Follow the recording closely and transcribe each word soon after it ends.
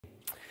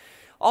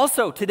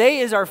Also, today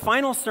is our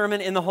final sermon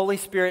in the Holy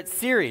Spirit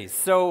series.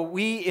 So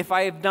if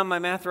I have done my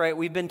math right,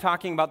 we've been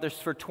talking about this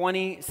for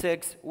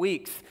 26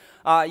 weeks.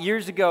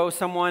 Years ago,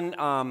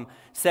 someone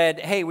said,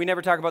 hey, we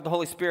never talk about the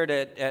Holy Spirit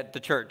at the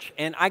church.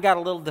 And I got a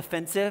little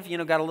defensive,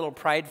 got a little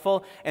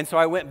prideful. And so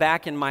I went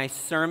back in my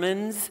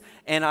sermons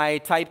and I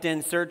typed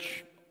in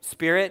search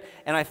Spirit,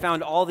 and I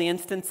found all the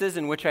instances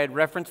in which I had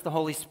referenced the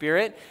Holy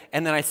Spirit,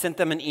 and then I sent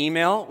them an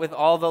email with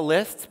all the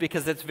lists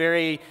because it's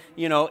very,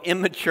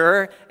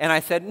 immature, and I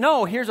said,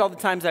 no, here's all the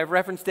times I've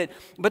referenced it.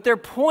 But their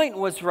point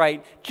was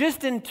right,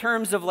 just in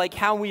terms of like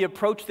how we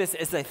approach this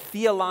as a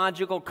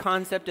theological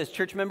concept as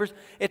church members.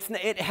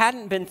 It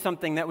hadn't been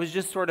something that was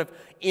just sort of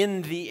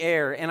in the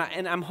air,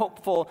 and I'm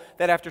hopeful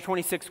that after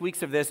 26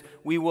 weeks of this,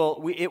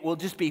 it will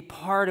just be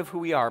part of who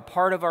we are,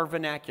 part of our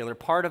vernacular,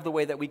 part of the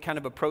way that we kind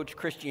of approach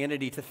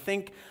Christianity to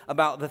think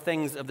about the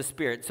things of the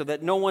Spirit so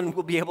that no one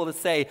will be able to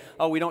say,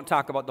 oh, we don't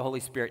talk about the Holy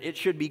Spirit. It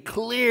should be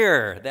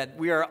clear that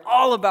we are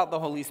all about the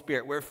Holy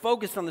Spirit. We're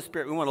focused on the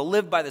Spirit. We want to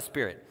live by the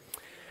Spirit.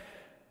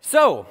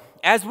 So,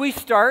 as we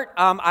start,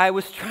 I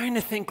was trying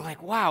to think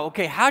like, wow,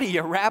 okay, how do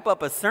you wrap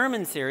up a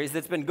sermon series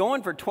that's been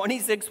going for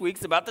 26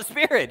 weeks about the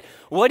Spirit?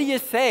 What do you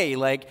say?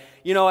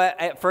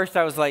 At first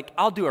I was like,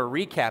 I'll do a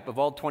recap of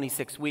all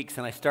 26 weeks,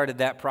 and I started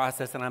that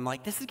process, and I'm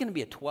like, this is going to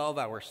be a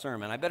 12-hour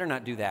sermon. I better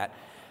not do that.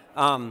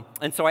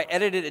 And so I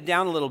edited it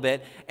down a little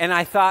bit, and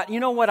I thought,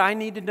 what I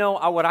need to know,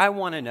 what I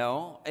want to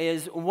know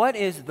is what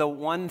is the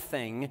one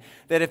thing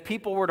that if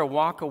people were to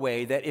walk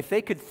away, that if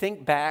they could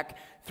think back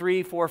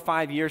 3, 4,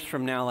 5 years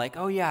from now, like,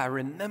 oh yeah, I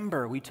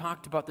remember we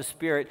talked about the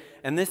Spirit,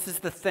 and this is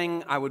the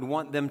thing I would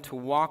want them to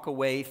walk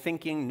away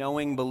thinking,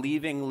 knowing,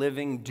 believing,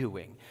 living,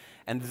 doing.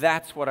 And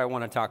that's what I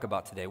want to talk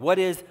about today. What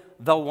is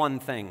the one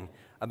thing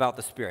about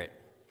the Spirit?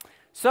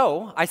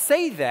 So, I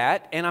say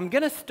that, and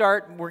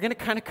we're going to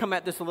kind of come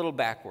at this a little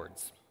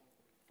backwards.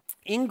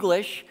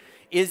 English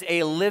is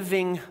a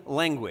living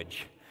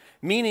language,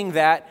 meaning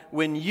that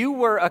when you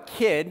were a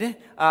kid,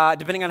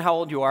 depending on how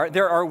old you are,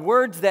 there are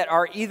words that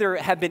are either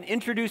have been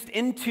introduced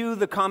into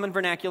the common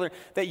vernacular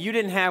that you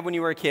didn't have when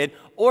you were a kid,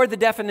 or the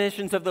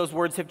definitions of those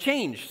words have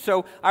changed.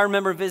 So I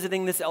remember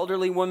visiting this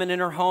elderly woman in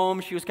her home.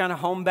 She was kind of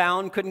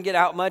homebound, couldn't get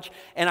out much,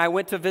 and I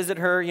went to visit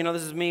her.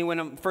 This is me when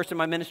I'm first in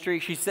my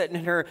ministry. She's sitting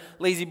in her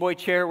lazy boy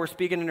chair. We're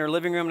speaking in her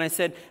living room, and I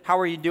said, how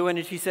are you doing?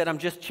 And she said, I'm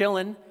just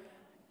chilling.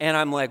 And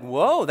I'm like,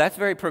 whoa, that's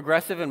very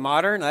progressive and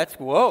modern.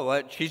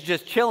 She's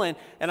just chilling.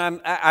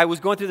 And I was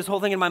going through this whole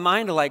thing in my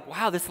mind of like,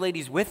 wow, this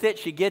lady's with it.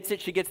 She gets it.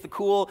 She gets the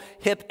cool,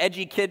 hip,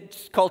 edgy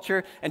kids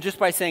culture. And just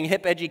by saying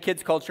hip, edgy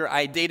kids culture,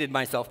 I dated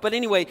myself. But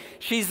anyway,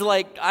 she's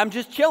like, I'm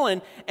just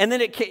chilling. And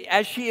then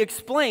as she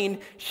explained,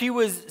 she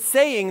was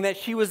saying that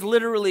she was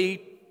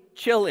literally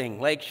chilling,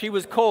 like she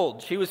was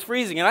cold, she was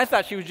freezing, and I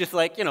thought she was just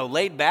like,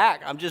 laid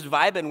back. I'm just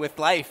vibing with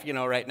life,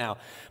 right now.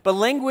 But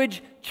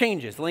language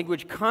changes.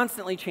 Language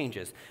constantly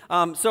changes.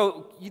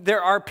 So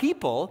there are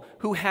people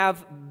who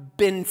have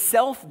been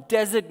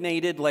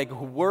self-designated like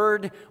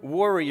word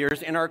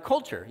warriors in our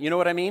culture. You know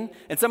what I mean?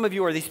 And some of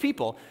you are these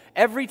people.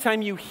 Every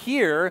time you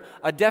hear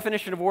a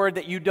definition of word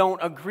that you don't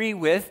agree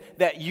with,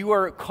 that you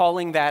are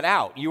calling that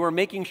out. You are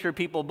making sure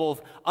people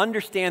both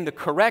understand the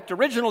correct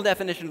original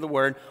definition of the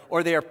word,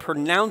 or they are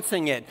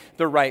pronouncing it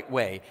the right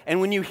way.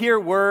 And when you hear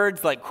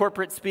words like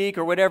corporate speak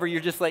or whatever,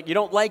 you're just like, you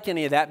don't like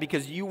any of that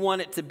because you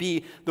want it to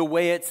be the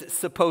way it's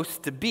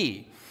supposed to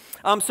be.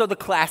 So the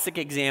classic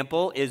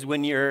example is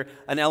when you're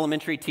an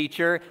elementary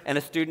teacher and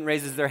a student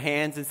raises their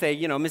hands and say,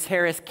 Miss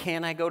Harris,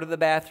 can I go to the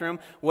bathroom?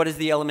 What does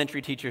the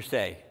elementary teacher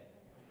say?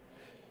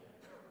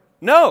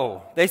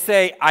 No. They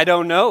say, I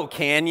don't know,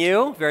 can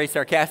you? Very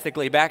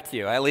sarcastically back to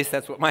you. At least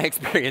that's what my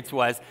experience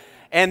was.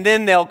 And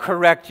then they'll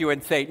correct you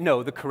and say,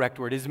 no, the correct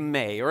word is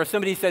may. Or if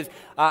somebody says,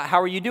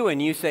 how are you doing?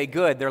 You say,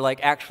 good. They're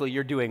like, actually,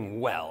 you're doing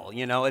well.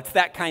 It's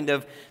that kind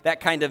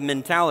of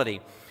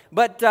mentality.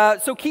 But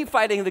so keep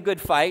fighting the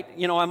good fight.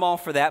 I'm all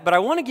for that. But I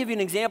want to give you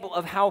an example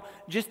of how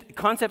just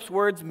concepts,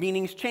 words,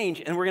 meanings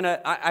change. And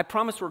I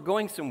promise we're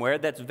going somewhere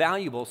that's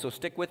valuable, so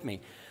stick with me.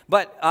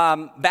 But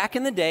back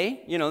in the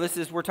day,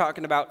 we're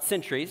talking about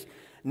centuries,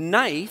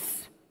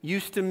 nice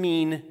used to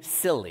mean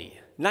silly.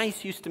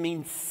 Nice used to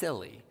mean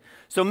silly.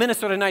 So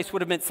Minnesota nice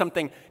would have meant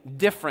something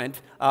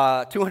different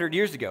 200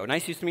 years ago.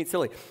 Nice used to mean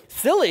silly.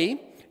 Silly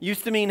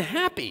used to mean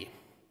happy.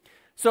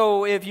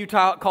 So if you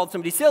called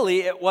somebody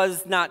silly, it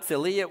was not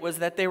silly. It was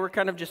that they were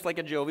kind of just like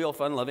a jovial,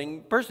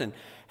 fun-loving person.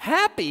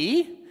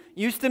 Happy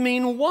used to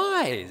mean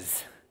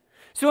wise.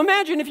 So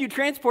imagine if you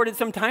transported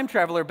some time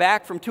traveler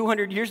back from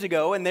 200 years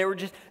ago and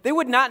they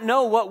would not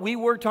know what we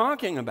were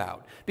talking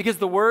about because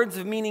the words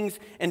of meanings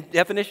and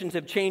definitions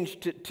have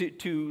changed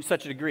to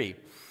such a degree.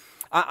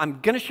 I'm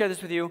going to share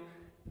this with you.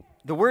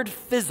 The word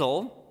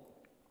fizzle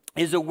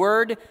is a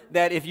word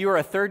that if you were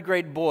a third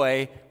grade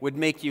boy would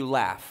make you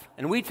laugh.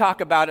 And we talk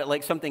about it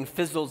like something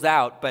fizzles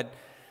out, but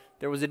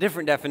there was a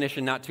different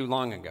definition not too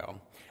long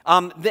ago.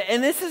 And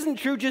this isn't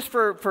true just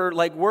for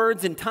like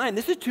words and time.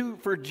 This is true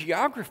for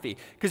geography.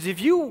 Because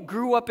if you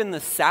grew up in the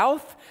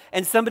South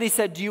and somebody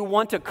said, do you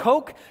want a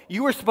Coke?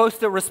 You were supposed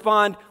to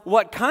respond,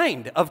 what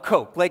kind of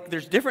Coke? Like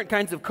there's different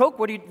kinds of Coke.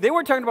 They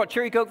weren't talking about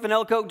cherry Coke,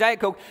 vanilla Coke, Diet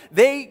Coke.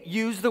 They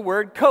used the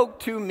word Coke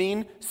to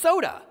mean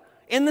soda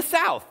in the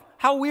South.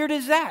 How weird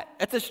is that?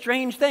 That's a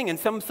strange thing. And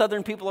some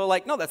Southern people are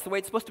like, no, that's the way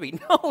it's supposed to be.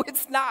 No,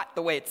 it's not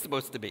the way it's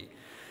supposed to be.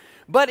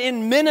 But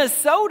in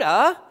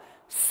Minnesota,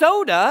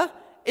 soda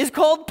is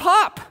called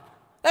pop.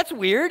 That's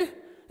weird.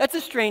 That's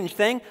a strange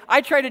thing.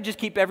 I try to just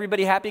keep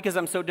everybody happy because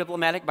I'm so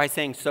diplomatic by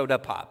saying soda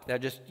pop. That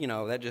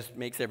just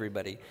makes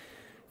everybody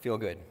feel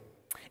good.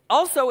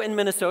 Also in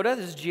Minnesota,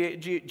 this is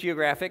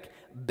geographic,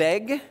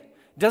 beg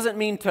doesn't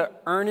mean to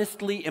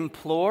earnestly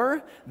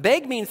implore.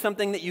 Beg means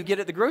something that you get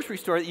at the grocery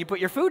store that you put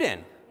your food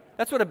in.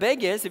 That's what a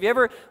beg is.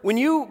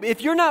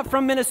 If you're not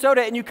from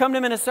Minnesota and you come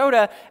to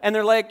Minnesota and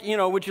they're like,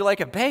 would you like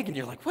a beg? And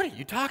you're like, what are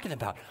you talking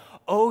about?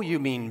 Oh, you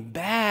mean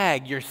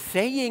bag. You're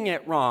saying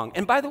it wrong.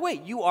 And by the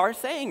way, you are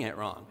saying it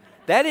wrong.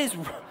 That is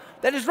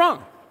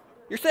wrong.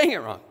 You're saying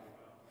it wrong.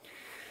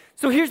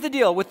 So here's the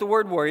deal with the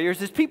word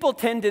warriors is people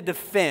tend to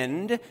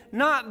defend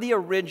not the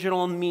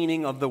original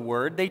meaning of the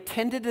word. They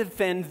tend to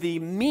defend the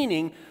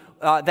meaning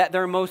that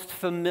they're most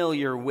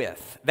familiar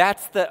with.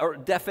 That's the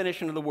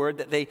definition of the word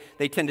that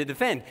they tend to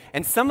defend.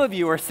 And some of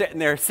you are sitting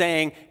there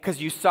saying,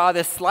 because you saw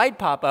this slide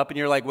pop up and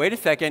you're like, wait a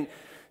second,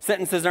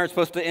 sentences aren't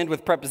supposed to end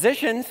with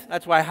prepositions.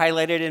 That's why I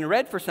highlighted it in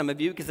red for some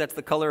of you, because that's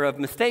the color of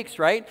mistakes,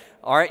 right?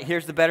 All right,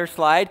 here's the better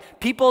slide.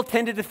 People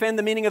tend to defend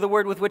the meaning of the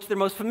word with which they're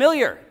most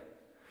familiar.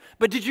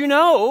 But did you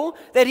know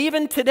that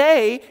even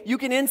today, you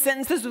can end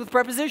sentences with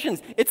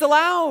prepositions? It's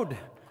allowed.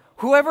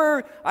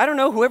 Whoever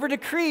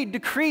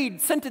decreed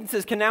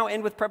sentences can now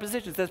end with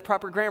prepositions. That's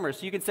proper grammar.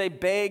 So you can say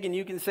beg and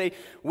you can say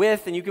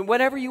with and you can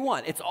whatever you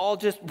want. It's all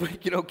just,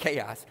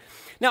 chaos.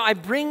 Now, I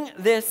bring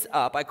this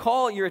up. I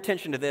call your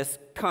attention to this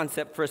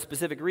concept for a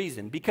specific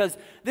reason because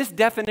this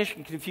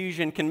definition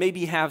confusion can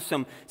maybe have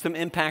some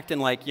impact in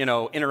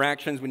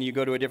interactions when you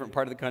go to a different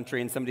part of the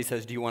country and somebody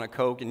says, do you want a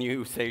Coke? And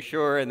you say,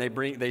 sure. And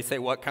they say,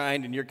 what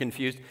kind? And you're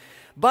confused.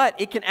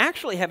 But it can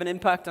actually have an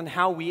impact on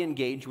how we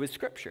engage with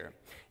Scripture.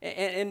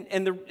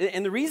 And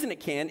the reason it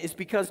can is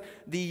because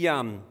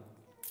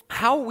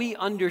how we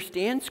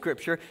understand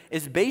Scripture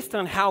is based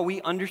on how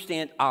we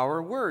understand our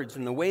words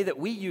and the way that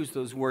we use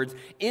those words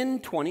in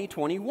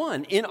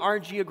 2021 in our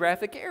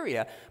geographic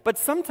area. But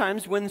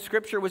sometimes when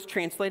Scripture was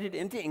translated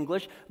into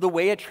English, the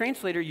way a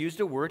translator used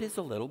a word is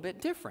a little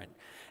bit different.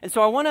 And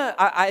so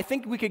I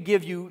think we could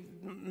give you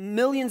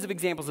millions of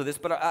examples of this,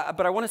 but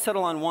I want to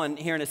settle on one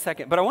here in a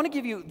second. But I want to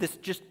give you this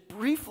just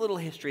brief little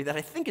history that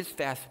I think is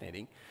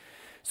fascinating.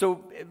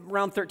 So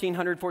around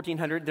 1300,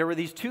 1400, there were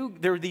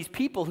these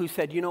people who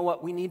said, you know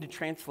what, we need to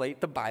translate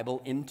the Bible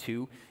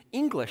into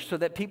English so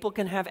that people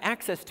can have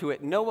access to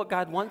it, know what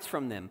God wants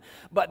from them.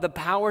 But the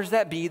powers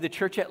that be, the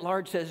church at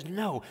large says,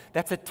 no,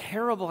 that's a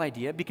terrible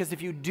idea because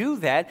if you do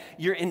that,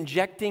 you're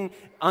injecting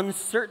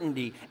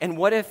uncertainty. And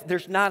what if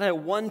there's not a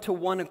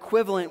one-to-one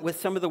equivalent with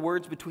some of the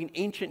words between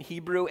ancient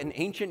Hebrew and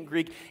ancient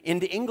Greek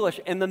into English,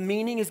 and the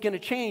meaning is going to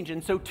change.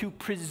 And so to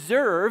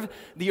preserve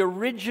the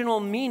original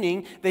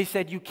meaning, they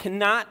said you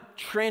cannot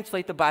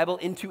translate the Bible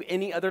into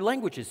any other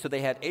languages. So they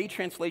had a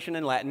translation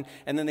in Latin,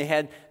 and then they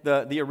had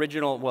the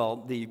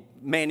original, the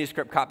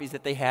manuscript copies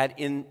that they had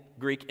in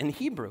Greek and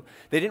Hebrew.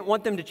 They didn't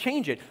want them to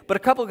change it, but a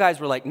couple guys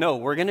were like, no,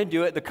 we're going to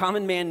do it. The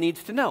common man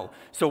needs to know.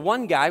 So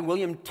one guy,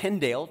 William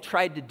Tyndale,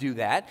 tried to do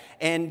that,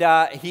 and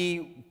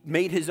he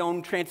made his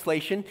own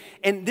translation.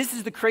 And this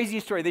is the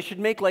craziest story. They should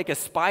make like a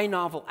spy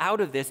novel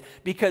out of this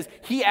because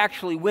he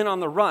actually went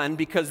on the run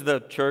because the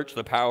church,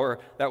 the power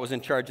that was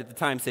in charge at the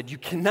time, said, you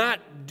cannot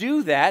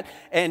do that,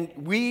 and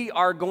we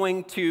are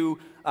going to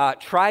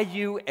try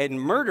you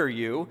and murder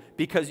you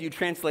because you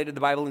translated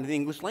the Bible into the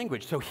English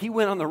language. So he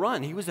went on the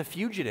run. He was a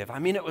fugitive. I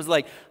mean, it was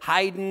like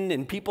hiding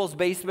in people's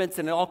basements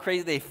and all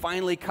crazy. They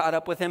finally caught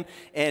up with him,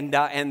 and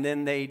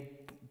then they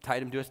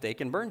tied him to a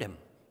stake and burned him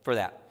for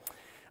that.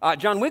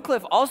 John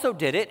Wycliffe also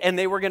did it, and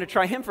they were going to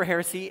try him for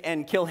heresy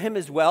and kill him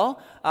as well,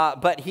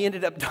 but he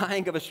ended up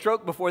dying of a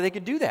stroke before they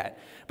could do that.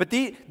 But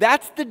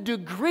that's the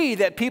degree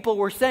that people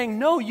were saying,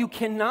 no, you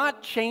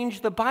cannot change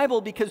the Bible,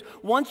 because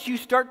once you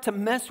start to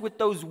mess with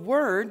those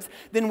words,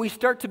 then we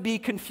start to be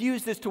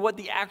confused as to what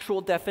the actual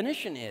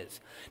definition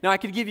is. Now, I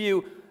could give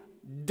you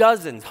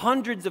dozens,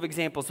 hundreds of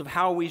examples of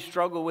how we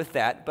struggle with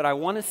that, but I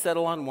want to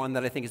settle on one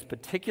that I think is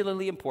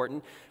particularly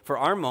important for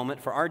our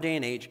moment, for our day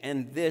and age,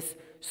 and this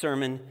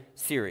sermon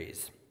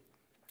series.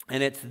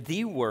 And it's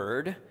the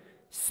word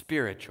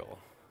spiritual.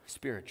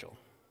 Spiritual.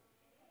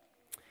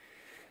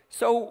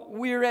 So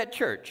we're at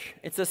church.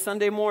 It's a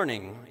Sunday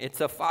morning.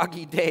 It's a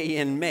foggy day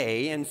in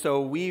May, and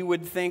so we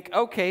would think,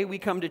 okay, we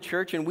come to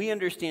church and we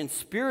understand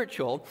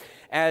spiritual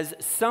as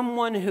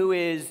someone who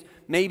is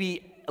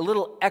maybe a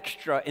little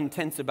extra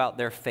intense about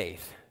their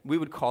faith. we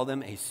would call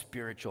them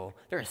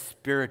they're a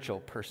spiritual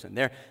person.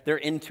 They're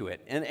into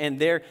it. And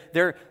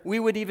we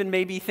would even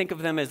maybe think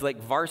of them as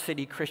like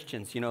varsity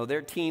Christians.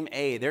 They're team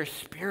A, they're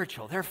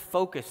spiritual, they're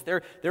focused,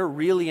 they're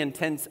really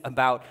intense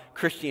about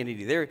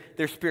Christianity.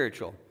 They're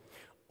spiritual.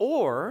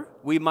 Or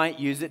we might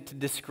use it to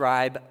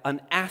describe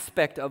an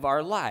aspect of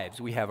our lives.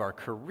 We have our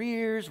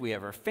careers, we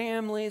have our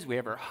families, we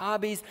have our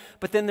hobbies,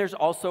 but then there's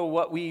also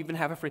what we even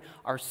have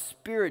our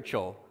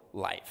spiritual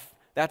life.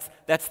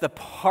 That's the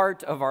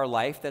part of our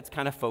life that's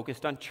kind of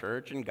focused on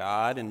church and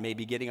God and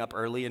maybe getting up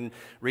early and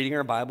reading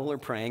our Bible or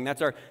praying.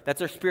 That's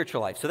our spiritual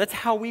life. So that's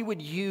how we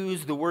would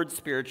use the word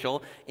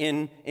spiritual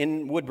in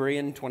Woodbury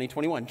in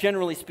 2021,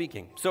 generally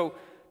speaking. So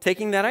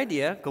taking that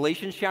idea,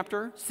 Galatians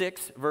chapter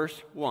 6,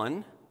 verse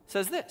 1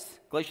 says this.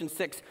 Galatians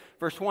 6,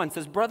 verse 1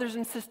 says, brothers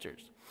and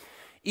sisters,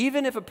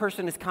 even if a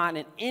person is caught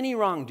in any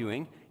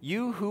wrongdoing,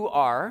 you who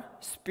are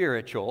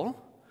spiritual,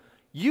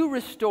 you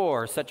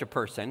restore such a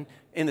person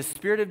in the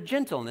spirit of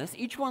gentleness,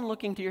 each one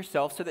looking to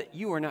yourself so that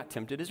you are not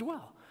tempted as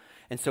well.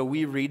 And so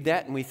we read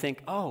that and we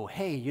think, oh,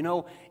 hey,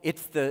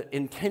 it's the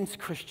intense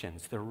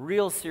Christians, the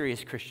real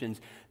serious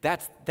Christians.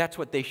 That's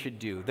what they should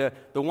do.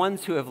 The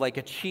ones who have like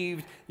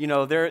achieved,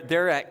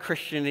 they're at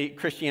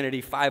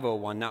Christianity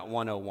 501, not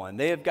 101.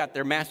 They have got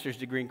their master's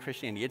degree in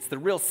Christianity. It's the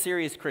real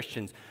serious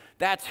Christians.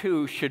 That's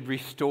who should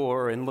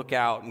restore and look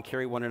out and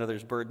carry one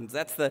another's burdens.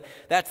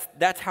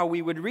 That's how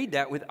we would read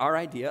that with our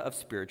idea of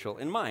spiritual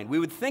in mind. We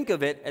would think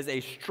of it as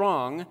a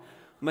strong,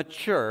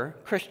 mature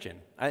Christian.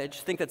 I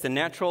just think that's a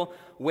natural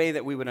way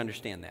that we would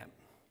understand that.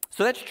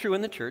 So that's true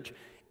in the church.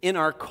 In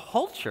our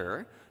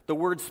culture, the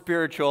word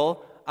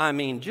spiritual,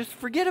 just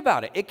forget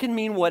about it. It can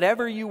mean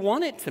whatever you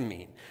want it to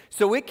mean.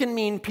 So it can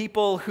mean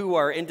people who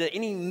are into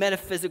any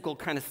metaphysical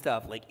kind of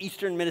stuff, like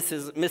Eastern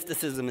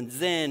mysticism and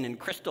Zen and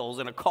crystals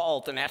and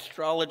occult and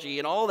astrology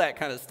and all that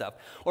kind of stuff.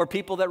 Or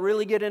people that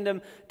really get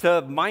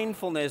into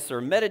mindfulness or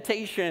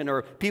meditation,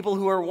 or people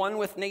who are one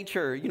with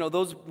nature.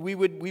 Those we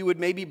would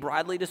maybe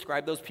broadly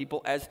describe those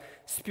people as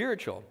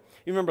spiritual.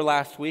 You remember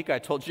last week I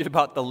told you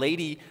about the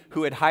lady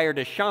who had hired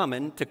a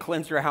shaman to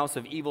cleanse her house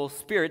of evil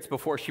spirits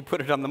before she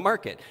put it on the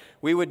market.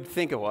 We would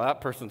think, well,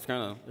 that person's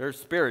they're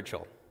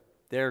spiritual.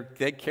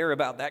 They care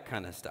about that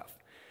kind of stuff.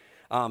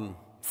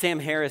 Sam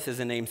Harris is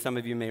a name some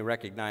of you may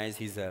recognize.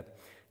 He's a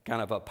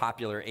kind of a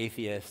popular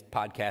atheist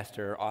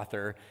podcaster,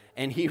 author,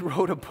 and he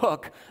wrote a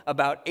book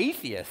about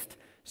atheist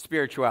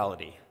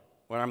spirituality.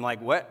 Where I'm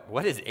like,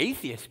 what is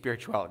atheist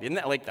spirituality? Isn't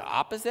that like the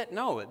opposite?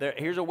 No,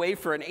 here's a way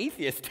for an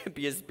atheist to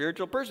be a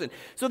spiritual person.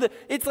 So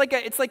it's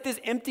like this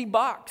empty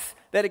box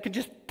that it could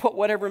just put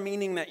whatever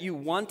meaning that you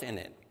want in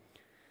it.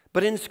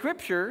 But in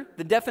Scripture,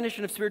 the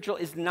definition of spiritual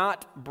is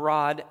not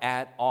broad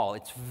at all.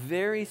 It's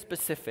very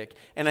specific,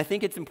 and I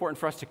think it's important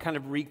for us to kind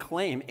of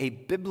reclaim a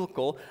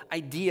biblical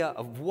idea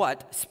of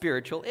what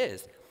spiritual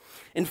is.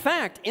 In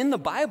fact, in the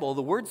Bible,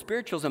 the word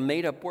spiritual is a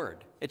made-up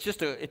word.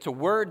 It's a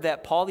word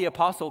that Paul the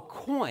Apostle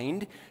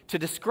coined to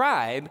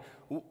describe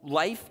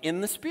life in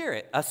the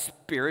Spirit, a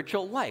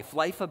spiritual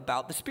life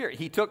about the Spirit.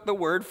 He took the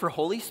word for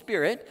Holy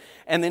Spirit,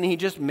 and then he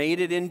just made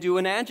it into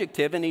an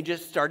adjective, and he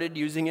just started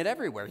using it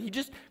everywhere. He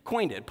just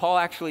coined it. Paul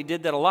actually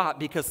did that a lot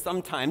because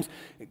sometimes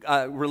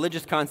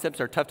religious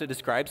concepts are tough to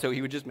describe, so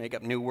he would just make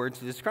up new words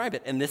to describe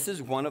it, and this is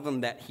one of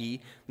them that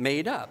he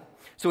made up.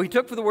 So he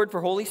took the word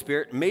for Holy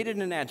Spirit, made it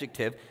an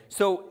adjective,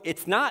 so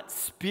it's not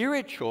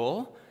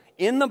spiritual.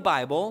 In the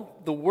Bible,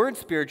 the word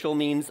spiritual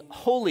means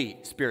holy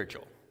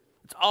spiritual.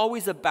 It's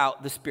always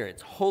about the Spirit.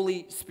 It's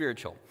holy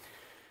spiritual.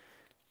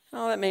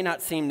 Well, that may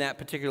not seem that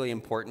particularly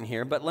important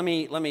here, but let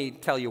me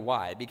tell you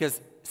why.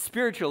 Because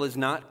spiritual is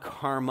not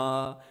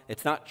karma.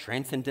 It's not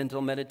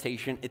transcendental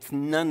meditation. It's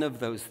none of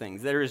those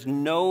things. There is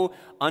no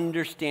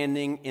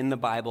understanding in the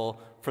Bible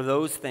for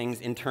those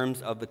things in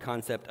terms of the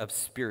concept of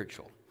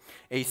spiritual.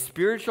 A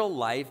spiritual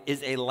life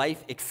is a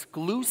life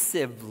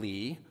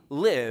exclusively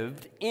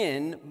lived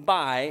in,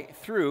 by,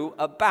 through,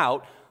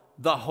 about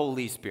the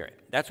Holy Spirit.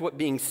 That's what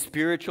being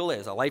spiritual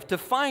is. A life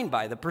defined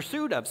by, the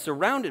pursuit of,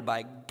 surrounded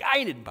by,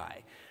 guided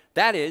by.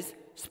 That is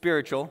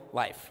spiritual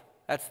life.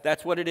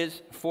 That's what it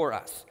is for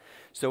us.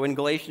 So in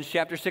Galatians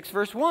chapter 6,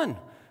 verse 1,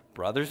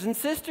 brothers and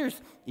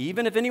sisters,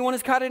 even if anyone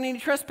is caught in any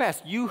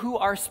trespass, you who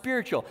are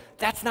spiritual,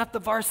 that's not the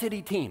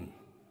varsity team.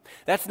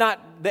 That's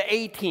not the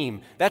A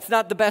team. That's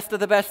not the best of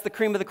the best, the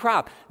cream of the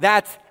crop.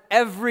 That's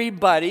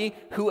everybody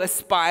who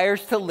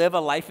aspires to live a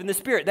life in the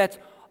Spirit. That's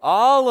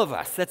all of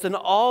us. That's an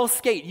all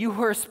skate. You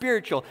who are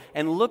spiritual,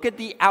 and look at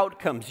the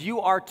outcomes.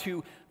 You are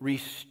to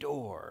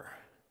restore.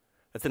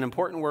 That's an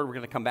important word we're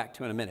going to come back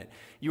to in a minute.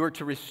 You are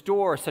to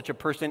restore such a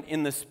person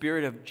in the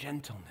spirit of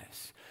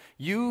gentleness.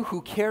 You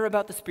who care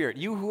about the Spirit,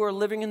 you who are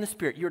living in the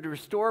Spirit, you're to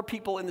restore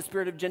people in the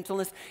spirit of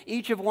gentleness.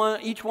 Each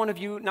one of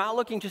you not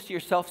looking just to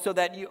yourself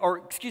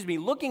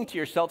looking to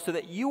yourself so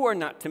that you are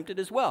not tempted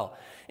as well.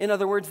 In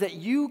other words, that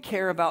you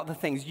care about the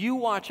things. You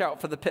watch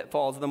out for the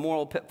pitfalls, the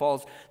moral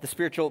pitfalls, the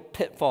spiritual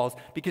pitfalls,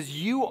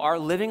 because you are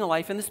living a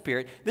life in the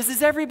Spirit. This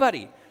is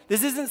everybody.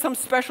 This isn't some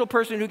special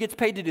person who gets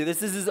paid to do this.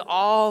 This is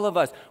all of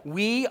us.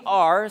 We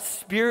are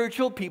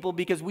spiritual people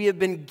because we have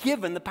been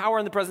given the power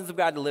and the presence of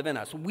God to live in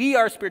us. We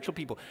are spiritual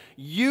people.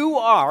 You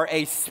are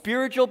a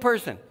spiritual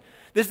person.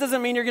 This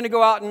doesn't mean you're going to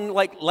go out and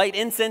light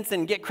incense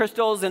and get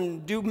crystals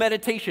and do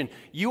meditation.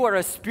 You are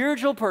a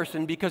spiritual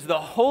person because the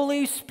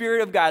Holy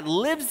Spirit of God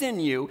lives in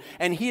you,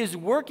 and He is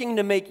working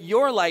to make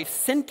your life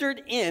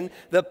centered in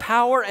the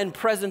power and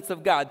presence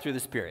of God through the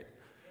Spirit.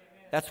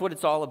 That's what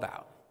it's all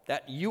about,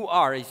 that you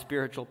are a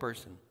spiritual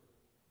person.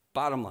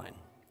 Bottom line.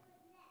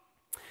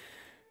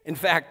 In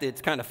fact,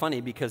 it's kind of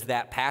funny because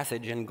that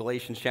passage in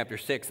Galatians chapter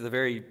 6, the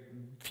very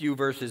few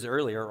verses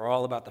earlier, are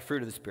all about the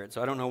fruit of the Spirit.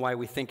 So I don't know why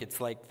we think it's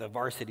like the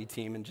varsity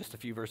team and just a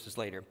few verses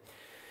later.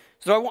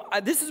 So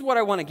this is what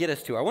I want to get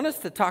us to. I want us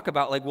to talk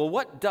about,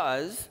 what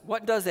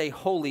does a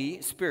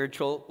holy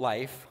spiritual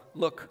life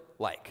look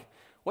like?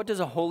 What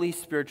does a holy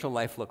spiritual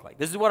life look like?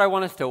 This is what I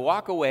want us to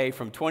walk away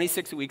from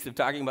 26 weeks of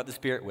talking about the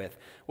Spirit with.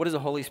 What does a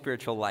holy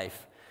spiritual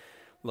life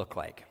look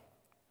like?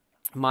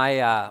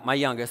 My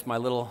youngest, my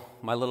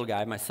little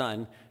guy, my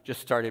son,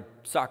 just started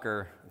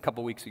soccer a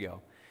couple weeks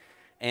ago.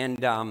 And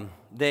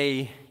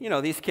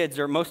these kids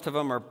most of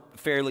them are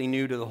fairly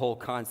new to the whole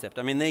concept.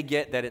 I mean, they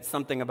get that it's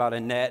something about a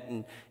net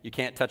and you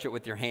can't touch it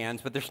with your hands,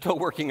 but they're still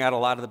working out a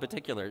lot of the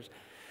particulars.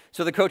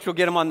 So the coach will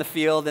get them on the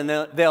field, and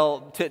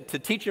to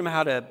teach them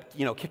how to,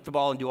 kick the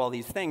ball and do all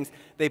these things,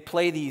 they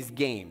play these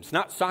games.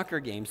 Not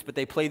soccer games, but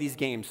they play these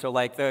games. So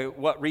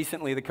what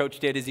recently the coach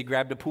did is he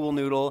grabbed a pool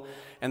noodle,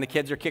 and the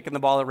kids are kicking the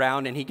ball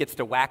around, and he gets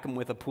to whack them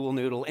with a pool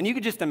noodle. And you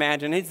could just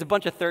imagine, it's a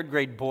bunch of third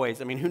grade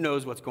boys. I mean, who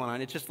knows what's going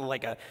on? It's just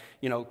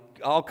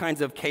all kinds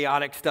of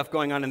chaotic stuff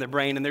going on in their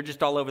brain, and they're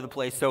just all over the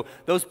place. So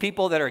those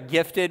people that are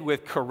gifted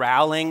with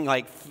corralling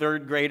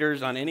third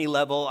graders on any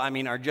level,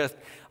 are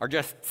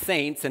just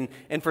saints. And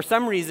for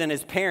some reason,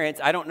 as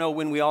parents, I don't know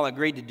when we all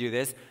agreed to do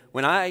this.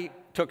 When I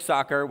took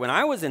soccer, when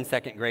I was in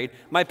second grade,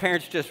 my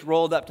parents just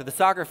rolled up to the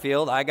soccer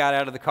field. I got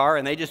out of the car,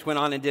 and they just went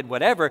on and did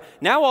whatever.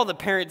 Now all the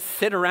parents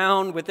sit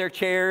around with their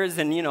chairs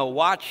and,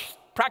 watch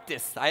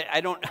practice.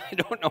 I don't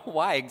know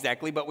why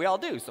exactly, but we all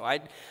do. So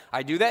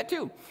I do that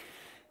too.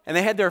 And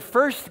they had their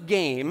first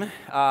game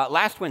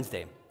last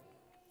Wednesday.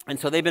 And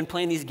so they've been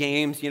playing these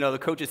games. The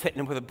coach is hitting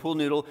them with a pool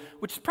noodle,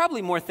 which is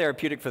probably more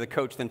therapeutic for the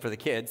coach than for the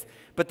kids.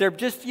 But they're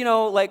just,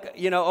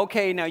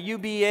 okay, now you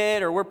be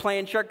it, or we're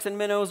playing sharks and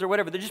minnows or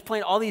whatever. They're just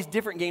playing all these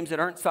different games that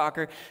aren't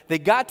soccer. They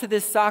got to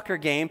this soccer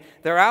game.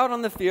 They're out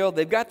on the field.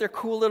 They've got their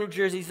cool little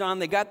jerseys on.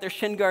 They got their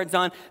shin guards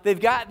on. They've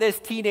got this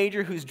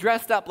teenager who's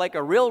dressed up like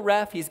a real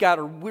ref. He's got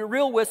a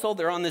real whistle.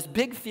 They're on this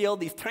big field,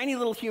 these tiny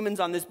little humans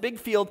on this big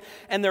field,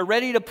 and they're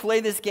ready to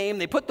play this game.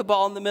 They put the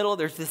ball in the middle.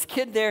 There's this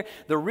kid there,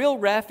 the real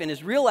ref in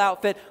his real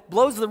outfit,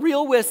 blows the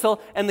real whistle,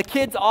 and the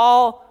kids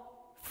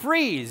all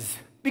freeze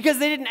because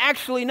they didn't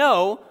actually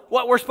know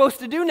what we're supposed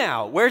to do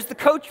now. Where's the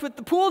coach with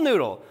the pool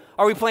noodle?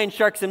 Are we playing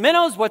sharks and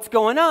minnows? What's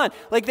going on?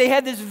 They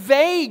had this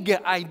vague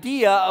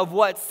idea of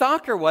what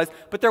soccer was,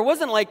 but there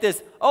wasn't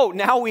this,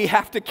 now we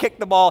have to kick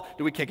the ball.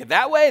 Do we kick it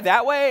that way,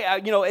 that way?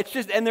 It's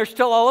just, and they're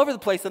still all over the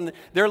place, and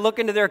they're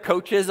looking to their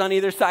coaches on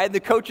either side. The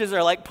coaches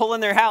are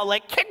pulling their hat,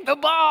 kick the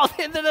ball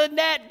into the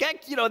net.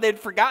 They'd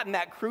forgotten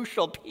that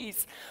crucial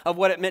piece of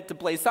what it meant to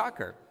play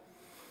soccer.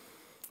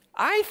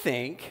 I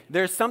think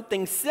there's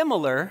something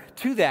similar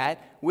to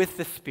that with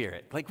the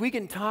Spirit. We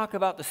can talk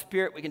about the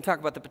Spirit, we can talk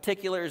about the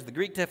particulars, the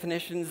Greek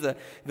definitions,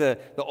 the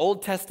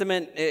Old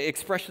Testament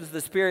expressions of the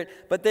Spirit,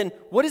 but then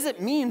what does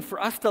it mean for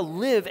us to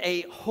live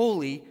a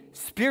holy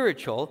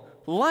spiritual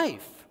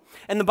life?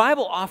 And the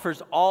Bible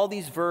offers all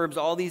these verbs,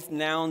 all these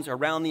nouns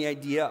around the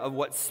idea of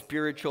what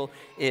spiritual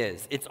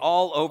is. It's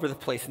all over the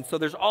place. And so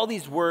there's all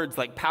these words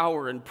like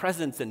power and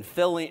presence and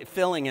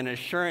filling and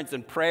assurance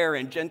and prayer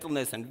and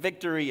gentleness and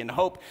victory and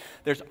hope.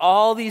 There's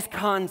all these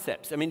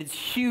concepts. It's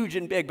huge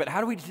and big, but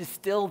how do we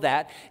distill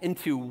that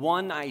into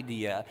one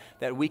idea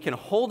that we can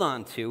hold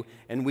on to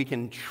and we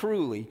can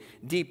truly,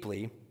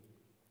 deeply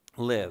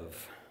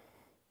live?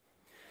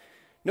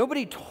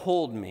 Nobody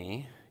told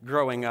me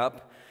growing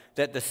up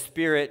that the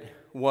Spirit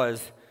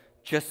was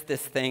just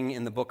this thing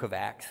in the book of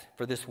Acts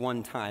for this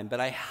one time,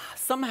 but I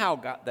somehow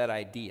got that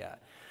idea.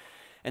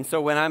 And so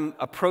when I'm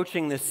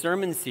approaching this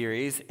sermon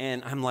series,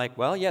 and I'm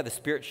the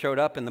Spirit showed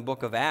up in the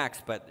book of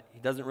Acts, but He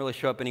doesn't really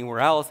show up anywhere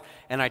else,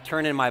 and I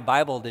turn in my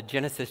Bible to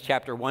Genesis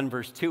chapter 1,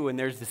 verse 2, and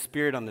there's the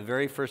Spirit on the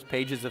very first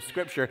pages of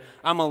Scripture,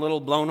 I'm a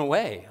little blown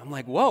away. I'm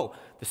whoa,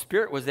 the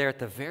Spirit was there at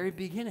the very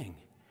beginning.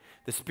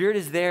 The Spirit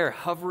is there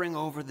hovering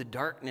over the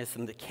darkness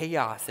and the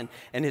chaos,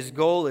 and His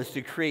goal is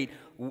to create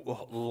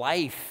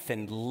life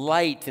and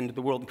light into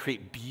the world and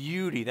create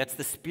beauty. That's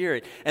the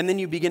Spirit. And then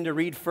you begin to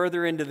read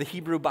further into the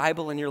Hebrew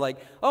Bible, and you're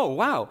oh,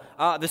 wow,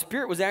 the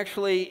Spirit was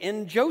actually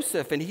in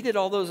Joseph, and he did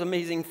all those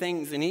amazing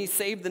things, and he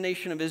saved the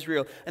nation of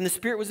Israel. And the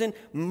Spirit was in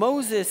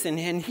Moses, and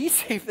he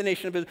saved the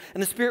nation of Israel.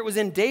 And the Spirit was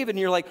in David, and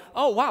you're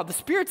oh, wow, the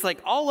Spirit's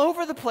all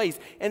over the place.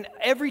 And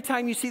every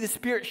time you see the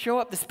Spirit show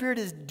up, the Spirit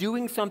is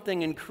doing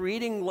something and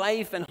creating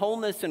life and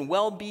wholeness and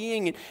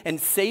well-being and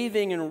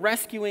saving and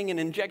rescuing and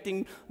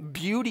injecting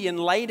beauty and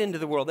light light into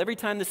the world, every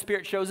time the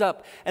Spirit shows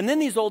up. And then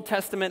these Old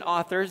Testament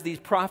authors, these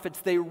prophets,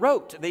 they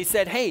wrote. They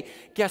said, hey,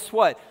 guess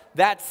what?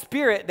 That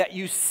Spirit that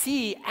you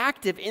see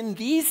active in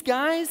these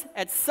guys,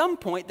 at some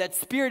point, that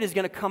Spirit is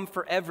going to come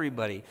for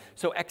everybody.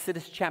 So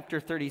Exodus chapter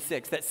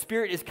 36, that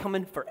Spirit is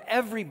coming for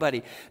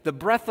everybody. The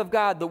breath of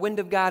God, the wind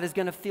of God is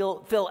going to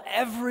fill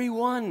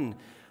everyone.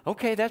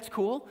 Okay, that's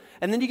cool.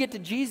 And then you get to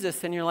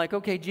Jesus and you're like,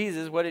 okay,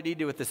 Jesus, what did he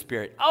do with the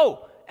Spirit?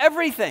 Oh,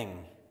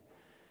 everything.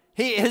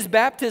 His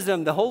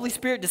baptism, the Holy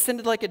Spirit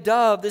descended like a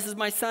dove. This is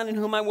my Son in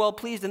whom I'm well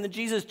pleased. And then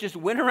Jesus just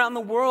went around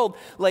the world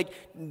like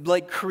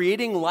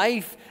creating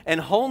life and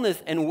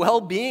wholeness and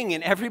well-being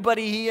in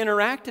everybody he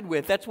interacted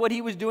with. That's what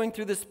he was doing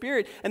through the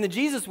Spirit. And then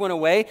Jesus went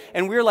away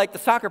and we're like the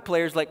soccer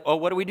players like, oh,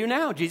 what do we do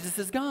now? Jesus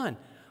is gone.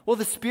 Well,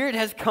 the Spirit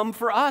has come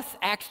for us.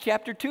 Acts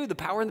chapter 2, the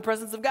power and the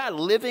presence of God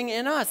living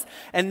in us.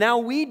 And now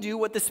we do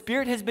what the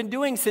Spirit has been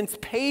doing since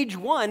page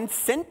 1,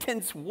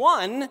 sentence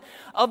 1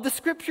 of the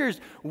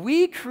Scriptures.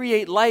 We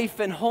create life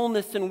and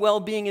wholeness and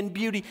well-being and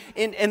beauty.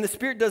 And the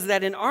Spirit does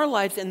that in our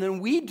lives, and then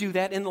we do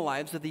that in the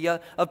lives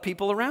of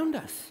people around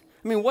us.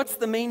 I mean, what's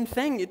the main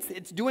thing?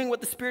 It's doing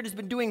what the Spirit has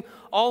been doing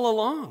all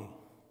along.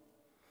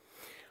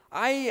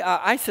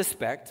 I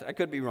suspect, I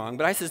could be wrong,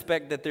 but I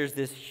suspect that there's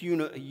this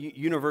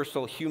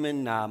universal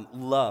human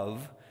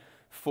love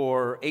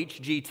for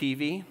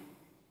HGTV. Is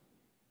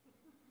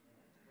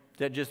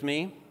that just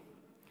me?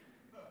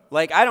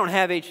 Like, I don't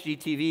have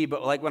HGTV,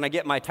 but like when I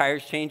get my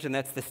tires changed and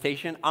that's the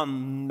station,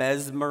 I'm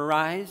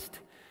mesmerized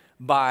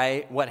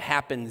by what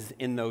happens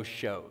in those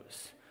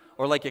shows.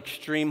 Or like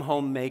Extreme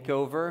Home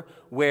Makeover,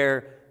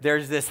 where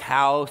there's this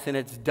house and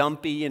it's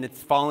dumpy and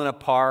it's falling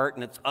apart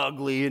and it's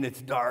ugly and it's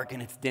dark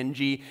and it's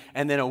dingy.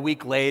 And then a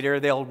week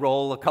later, they'll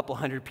roll a couple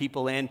hundred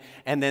people in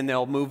and then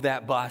they'll move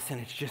that bus and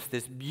it's just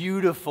this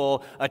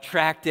beautiful,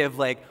 attractive,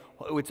 like,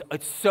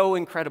 it's so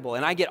incredible.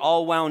 And I get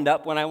all wound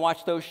up when I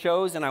watch those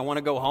shows and I want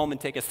to go home and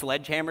take a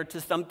sledgehammer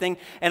to something.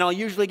 And I'll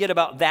usually get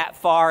about that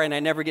far and I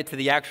never get to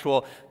the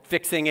actual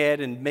fixing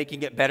it and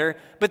making it better.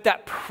 But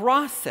that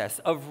process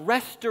of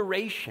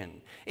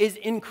restoration is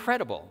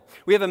incredible.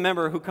 We have a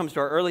member who comes to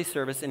our early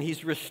service and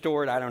he's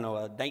restored, I don't know,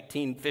 a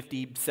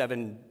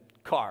 1957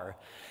 car.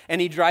 And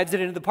he drives it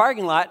into the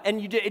parking lot,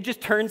 and it just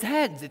turns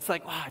heads. It's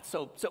like, wow, it's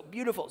so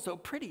beautiful, so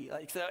pretty.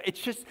 Like, so it's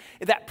just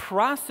that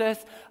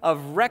process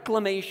of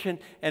reclamation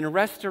and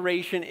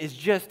restoration is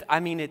just, I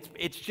mean,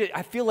 it's just,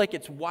 I feel like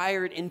it's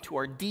wired into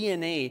our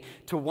DNA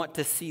to want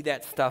to see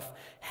that stuff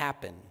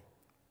happen.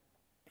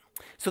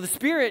 So the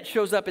Spirit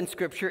shows up in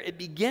Scripture. It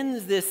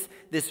begins this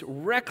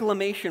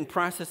reclamation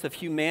process of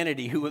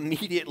humanity who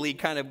immediately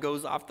kind of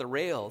goes off the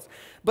rails.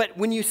 But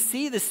when you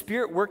see the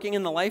Spirit working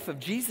in the life of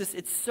Jesus,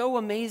 it's so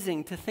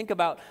amazing to think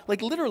about,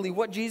 like literally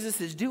what Jesus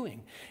is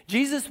doing.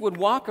 Jesus would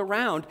walk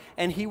around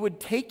and he would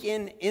take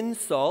in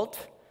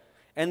insult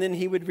and then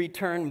he would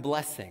return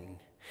blessing.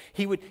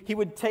 He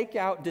would take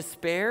out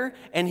despair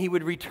and he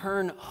would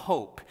return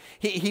hope.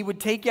 He would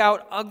take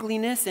out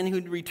ugliness and he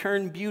would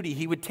return beauty.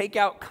 He would take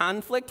out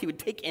conflict. He would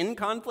take in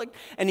conflict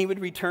and he would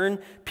return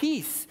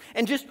peace.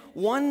 And just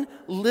one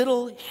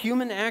little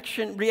human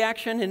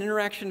reaction and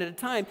interaction at a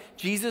time,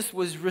 Jesus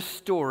was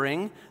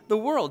restoring the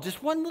world.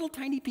 Just one little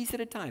tiny piece at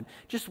a time.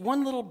 Just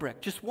one little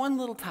brick. Just one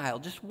little tile.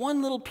 Just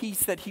one little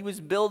piece that he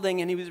was building,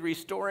 and he was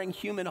restoring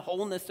human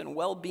wholeness and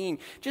well-being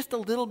just a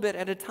little bit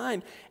at a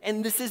time.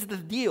 And this is the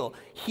deal.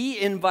 He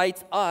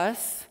invites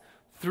us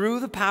through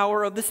the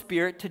power of the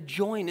Spirit to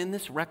join in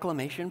this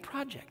reclamation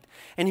project.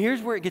 And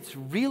here's where it gets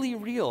really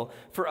real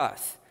for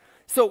us.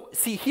 So,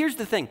 see, here's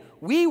the thing.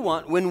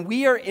 When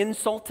we are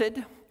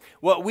insulted,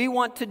 what we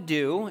want to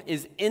do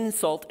is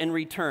insult in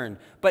return,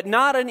 but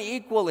not an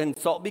equal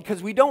insult,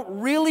 because we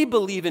don't really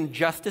believe in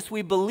justice.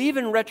 We believe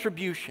in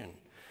retribution.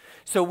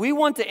 So we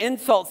want to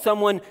insult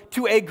someone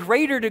to a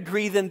greater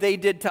degree than they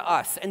did to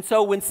us. And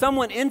so when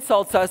someone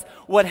insults us,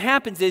 what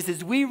happens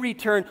is we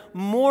return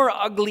more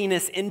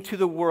ugliness into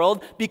the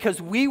world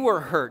because we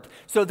were hurt.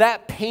 So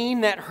that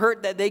pain, that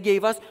hurt that they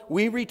gave us,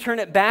 we return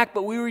it back,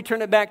 but we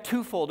return it back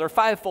twofold or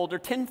fivefold or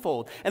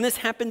tenfold. And this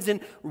happens in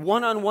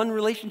one-on-one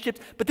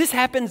relationships, but this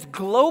happens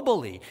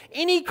globally.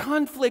 Any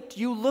conflict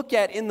you look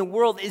at in the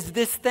world is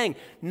this thing.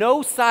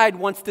 No side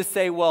wants to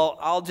say, well,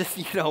 I'll just,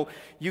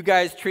 you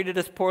guys treated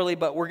us poorly,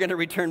 but we're going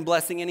to return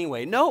blessing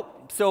anyway.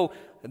 Nope. So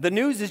the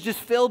news is just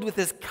filled with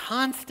this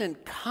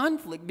constant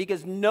conflict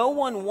because no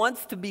one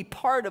wants to be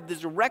part of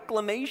this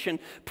reclamation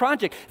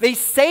project. They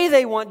say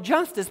they want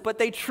justice, but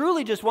they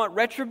truly just want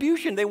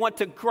retribution. They want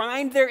to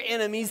grind their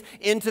enemies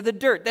into the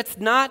dirt. That's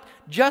not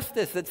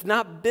justice. That's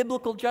not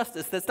biblical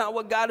justice. That's not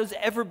what God has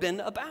ever been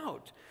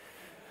about.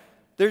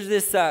 There's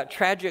this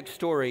tragic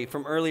story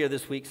from earlier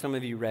this week. Some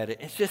of you read it.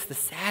 It's just the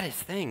saddest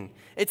thing.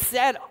 It's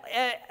sad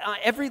at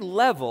every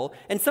level.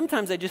 And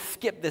sometimes I just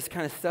skip this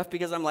kind of stuff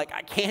because I'm like,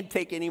 I can't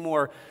take any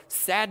more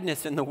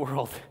sadness in the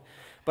world.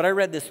 But I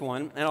read this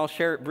one, and I'll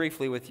share it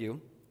briefly with you.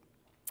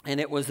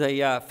 And it was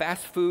a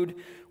fast food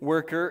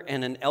worker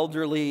and an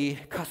elderly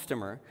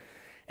customer.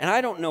 And I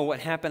don't know what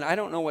happened. I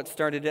don't know what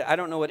started it. I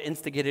don't know what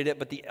instigated it.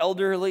 But the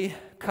elderly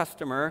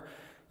customer,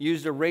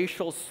 used a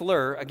racial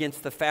slur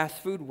against the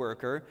fast food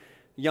worker.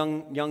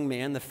 Young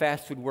man, the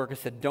fast food worker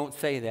said, "Don't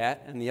say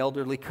that." And the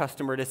elderly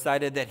customer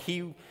decided that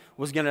he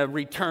was going to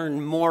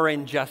return more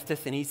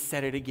injustice, and he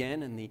said it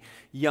again. And the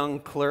young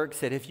clerk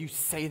said, "If you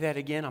say that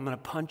again, I'm going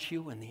to punch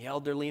you." And the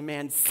elderly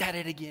man said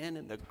it again,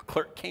 and the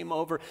clerk came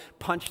over,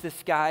 punched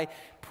this guy,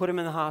 put him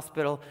in the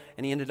hospital,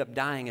 and he ended up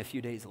dying a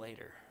few days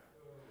later.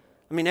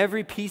 I mean,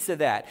 every piece of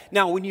that.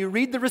 Now, when you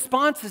read the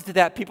responses to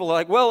that, people are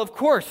like, well, of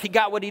course, he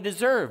got what he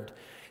deserved.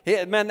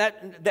 Yeah, man,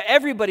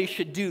 everybody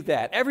should do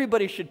that.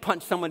 Everybody should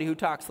punch somebody who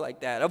talks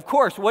like that. Of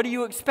course, what do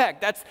you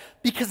expect?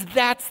 Because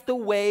that's the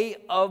way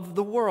of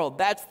the world.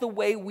 That's the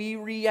way we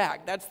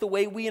react. That's the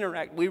way we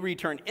interact. We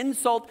return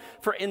insult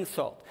for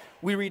insult.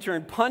 We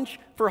return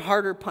punch for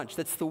harder punch.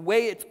 That's the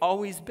way it's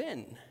always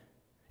been.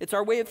 It's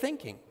our way of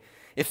thinking.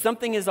 If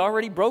something is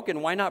already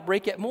broken, why not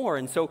break it more?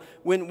 And so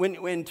when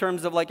in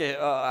terms of like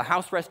a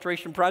house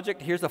restoration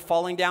project, here's a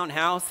falling down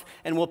house,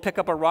 and we'll pick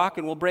up a rock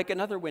and we'll break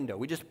another window.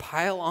 We just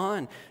pile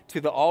on to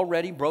the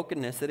already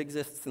brokenness that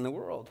exists in the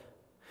world.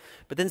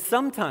 But then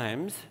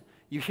sometimes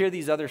you hear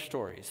these other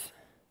stories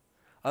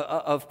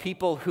of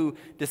people who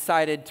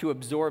decided to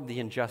absorb the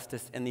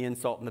injustice and the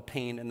insult and the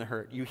pain and the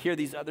hurt. You hear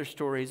these other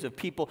stories of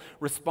people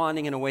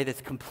responding in a way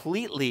that's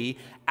completely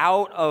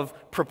out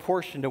of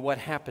proportion to what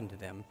happened to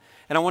them.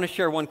 And I want to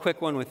share one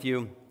quick one with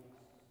you.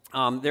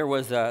 This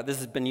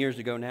has been years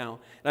ago now,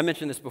 and I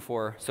mentioned this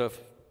before, so if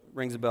it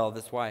rings a bell,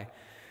 that's why.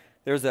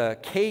 There was a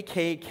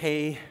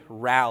KKK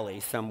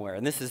rally somewhere,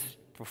 and this is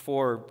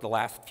before the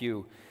last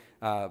few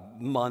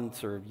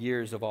months or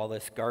years of all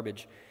this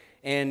garbage.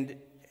 And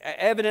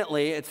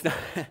evidently, it's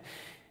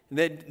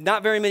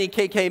not very many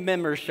KKK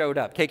members showed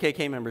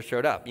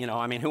up. You know,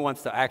 I mean, who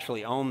wants to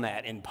actually own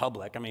that in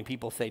public? I mean,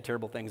 people say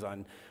terrible things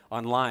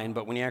online,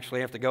 but when you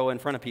actually have to go in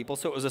front of people.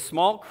 So it was a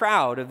small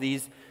crowd of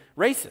these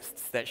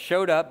racists that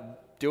showed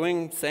up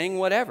saying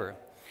whatever.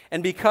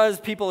 And because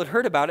people had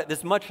heard about it,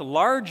 this much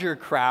larger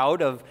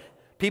crowd of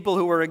people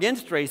who were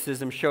against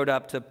racism showed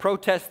up to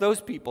protest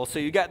those people. So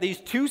you got these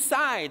two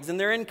sides, and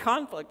they're in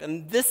conflict.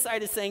 And this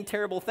side is saying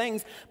terrible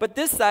things, but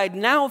this side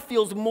now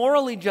feels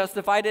morally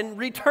justified in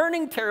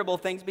returning terrible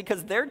things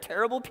because they're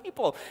terrible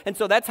people. And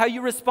so that's how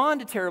you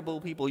respond to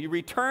terrible people. You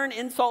return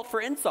insult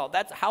for insult.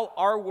 That's how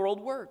our world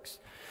works.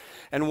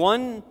 And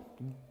one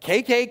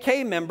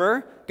KKK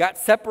member got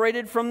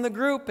separated from the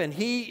group, and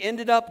he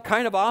ended up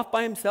kind of off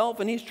by himself,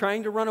 and he's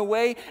trying to run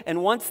away.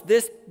 And once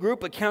this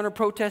group of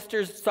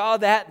counter-protesters saw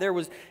that, there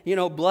was,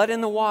 blood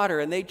in the water,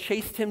 and they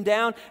chased him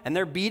down, and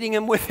they're beating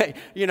him with,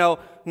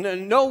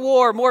 no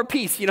war, more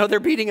peace. They're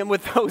beating him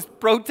with those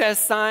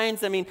protest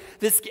signs. I mean,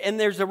 and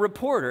there's a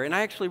reporter, and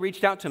I actually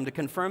reached out to him to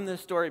confirm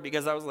this story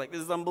because I was like,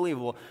 this is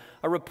unbelievable.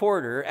 A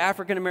reporter,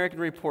 African-American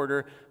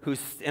reporter,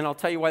 and I'll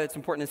tell you why that's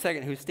important in a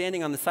second, who's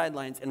standing on the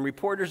sidelines, and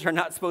reporters are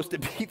not supposed to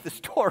beat the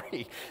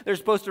story. They're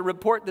supposed to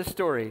report the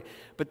story.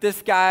 But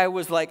this guy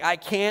was like, I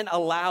can't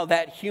allow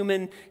that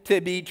human to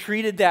be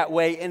treated that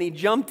way, and he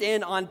jumped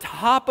in on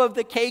top of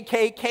the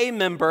KKK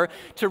member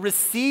to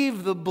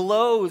receive the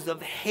blows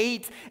of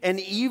hate and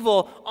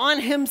evil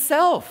on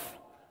himself.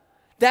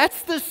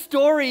 That's the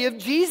story of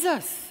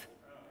Jesus.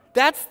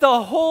 That's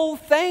the whole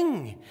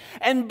thing.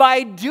 And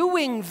by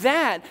doing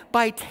that,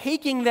 by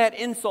taking that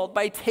insult,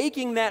 by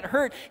taking that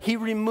hurt, he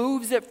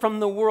removes it from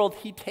the world.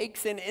 He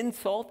takes in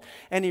insult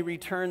and he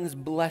returns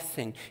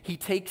blessing. He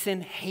takes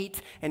in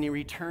hate and he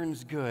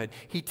returns good.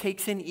 He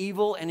takes in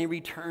evil and he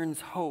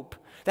returns hope.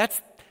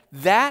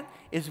 That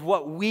is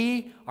what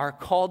we are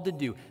called to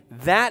do.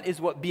 That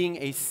is what being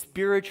a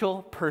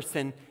spiritual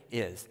person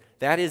is.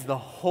 That is the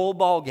whole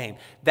ball game.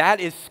 That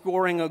is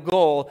scoring a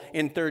goal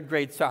in third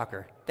grade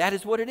soccer. That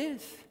is what it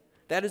is.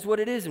 That is what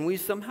it is, and we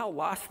somehow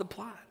lost the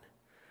plot.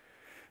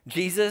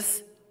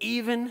 Jesus,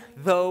 even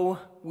though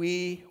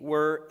we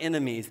were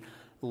enemies,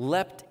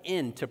 leapt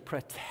in to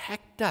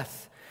protect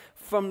us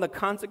from the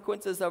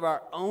consequences of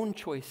our own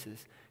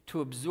choices,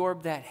 to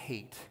absorb that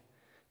hate,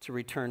 to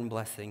return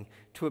blessing,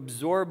 to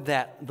absorb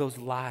those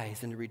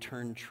lies and to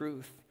return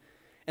truth.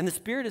 And the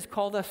Spirit has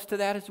called us to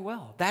that as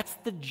well. That's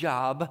the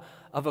job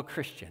of a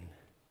Christian.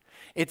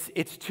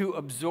 It's to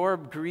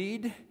absorb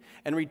greed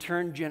and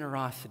return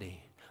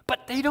generosity.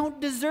 But they don't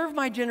deserve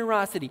my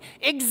generosity.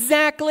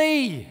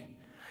 Exactly.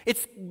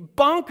 It's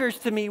bonkers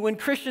to me when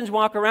Christians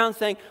walk around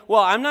saying,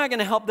 well, I'm not going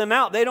to help them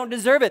out. They don't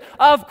deserve it.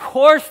 Of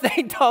course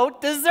they don't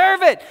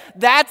deserve it.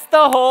 That's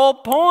the whole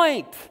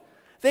point.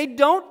 They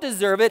don't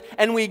deserve it,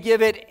 and we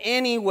give it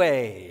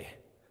anyway.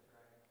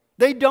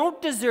 They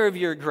don't deserve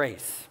your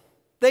grace.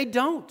 They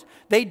don't.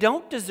 They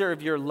don't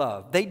deserve your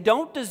love. They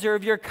don't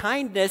deserve your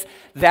kindness.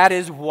 That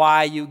is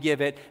why you give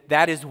it.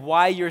 That is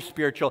why you're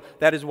spiritual.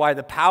 That is why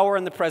the power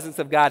and the presence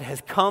of God has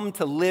come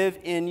to live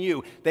in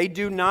you. They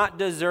do not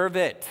deserve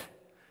it.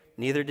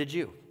 Neither did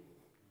you.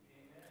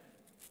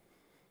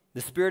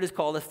 The Spirit has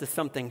called us to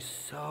something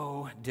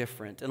so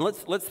different. And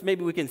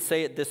maybe we can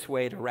say it this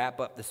way to wrap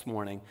up this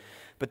morning.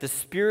 But the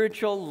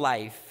spiritual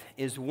life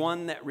is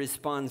one that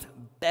responds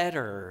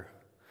better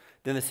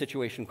than the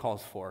situation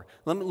calls for.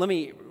 Let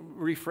me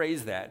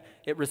rephrase that.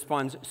 It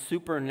responds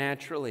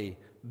supernaturally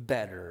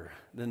better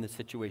than the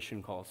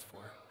situation calls for.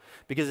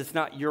 Because it's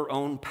not your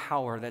own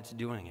power that's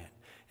doing it.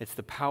 It's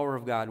the power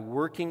of God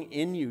working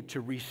in you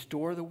to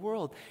restore the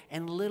world.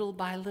 And little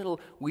by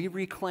little, we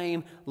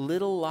reclaim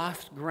little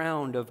lost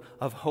ground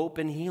of hope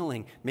and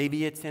healing.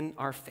 Maybe it's in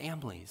our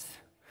families.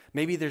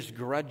 Maybe there's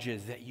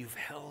grudges that you've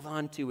held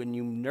on to and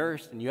you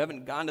nursed and you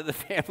haven't gone to the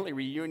family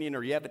reunion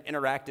or you haven't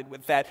interacted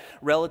with that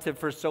relative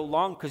for so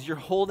long because you're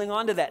holding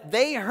on to that.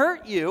 They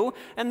hurt you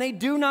and they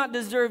do not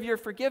deserve your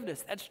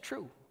forgiveness. That's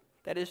true.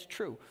 That is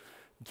true.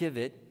 Give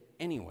it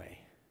anyway.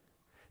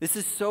 This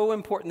is so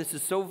important. This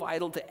is so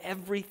vital to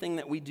everything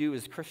that we do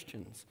as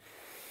Christians.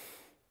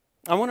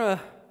 I want to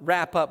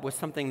wrap up with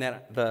something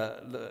that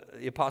the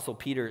Apostle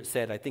Peter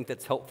said. I think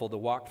that's helpful to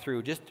walk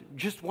through.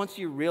 Just once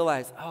you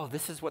realize, oh,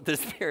 this is what the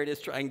Spirit is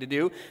trying to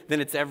do,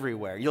 then it's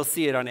everywhere. You'll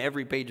see it on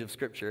every page of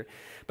Scripture.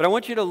 But I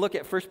want you to look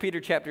at 1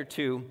 Peter chapter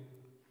 2,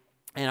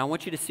 and I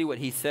want you to see what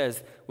he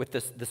says with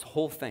this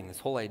whole thing, this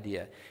whole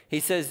idea. He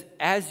says,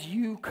 as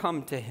you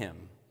come to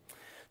him,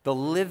 the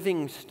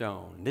living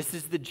stone, this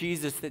is the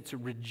Jesus that's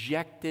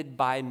rejected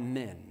by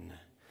men,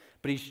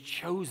 but he's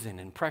chosen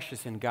and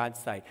precious in God's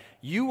sight.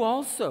 You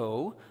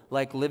also,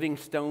 like living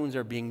stones,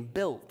 are being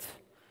built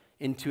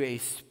into a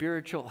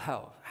spiritual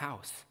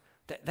house.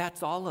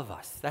 That's all of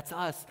us. That's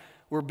us.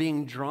 We're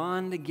being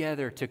drawn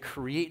together to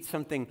create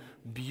something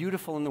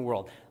beautiful in the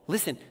world.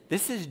 Listen,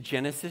 this is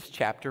Genesis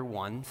chapter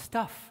 1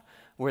 stuff,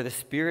 where the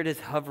Spirit is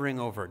hovering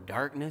over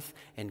darkness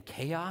and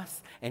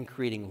chaos and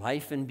creating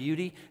life and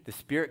beauty. The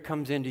Spirit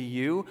comes into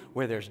you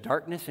where there's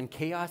darkness and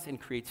chaos and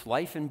creates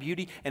life and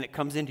beauty, and it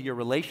comes into your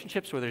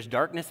relationships where there's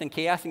darkness and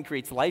chaos and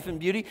creates life and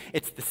beauty.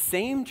 It's the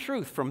same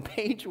truth from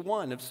page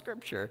 1 of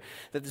Scripture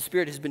that the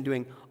Spirit has been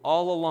doing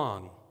all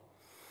along.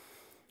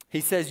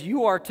 He says,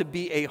 you are to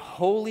be a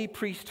holy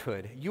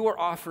priesthood. You are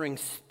offering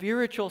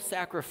spiritual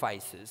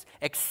sacrifices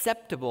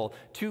acceptable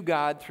to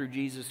God through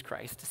Jesus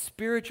Christ.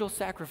 Spiritual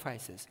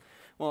sacrifices.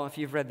 Well, if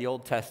you've read the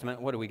Old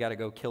Testament, what do we got to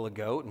go kill a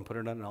goat and put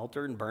it on an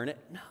altar and burn it?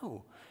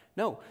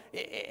 No.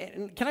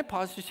 And can I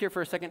pause just here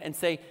for a second and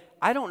say,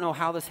 I don't know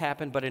how this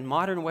happened, but in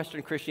modern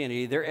Western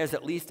Christianity, there is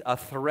at least a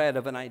thread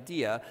of an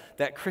idea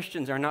that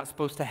Christians are not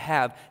supposed to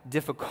have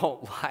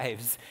difficult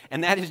lives.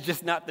 And that is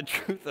just not the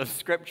truth of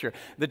Scripture.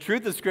 The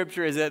truth of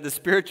Scripture is that the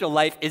spiritual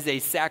life is a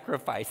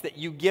sacrifice, that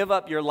you give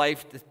up your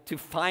life to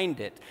find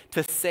it,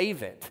 to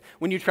save it.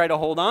 When you try to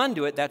hold on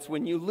to it, that's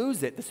when you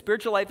lose it. The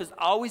spiritual life has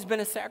always been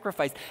a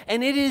sacrifice.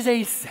 And it is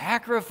a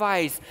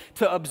sacrifice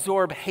to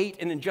absorb hate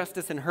and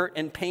injustice and hurt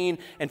and pain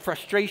and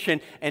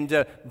frustration and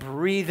to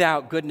breathe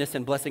out goodness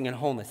and blessing and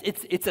wholeness.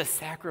 It's a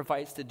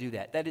sacrifice to do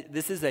that.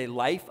 This is a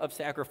life of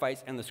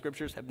sacrifice, and the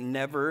Scriptures have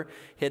never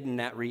hidden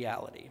that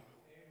reality.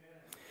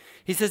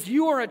 He says,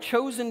 you are a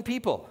chosen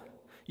people.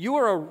 You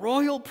are a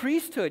royal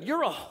priesthood.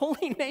 You're a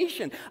holy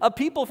nation, a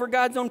people for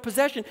God's own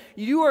possession.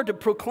 You are to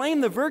proclaim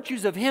the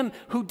virtues of him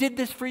who did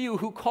this for you,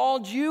 who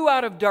called you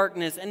out of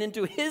darkness and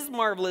into his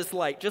marvelous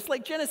light, just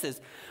like Genesis.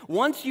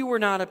 Once you were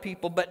not a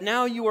people, but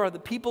now you are the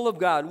people of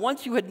God.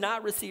 Once you had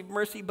not received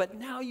mercy, but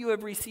now you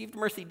have received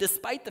mercy,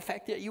 despite the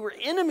fact that you were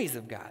enemies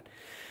of God.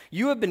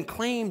 You have been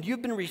claimed,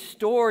 you've been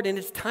restored, and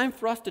it's time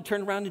for us to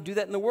turn around and do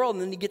that in the world.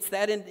 And then he gets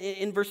that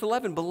in verse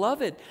 11.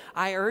 Beloved,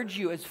 I urge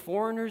you as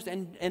foreigners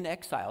and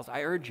exiles,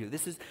 I urge you,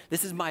 this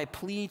is my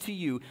plea to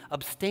you,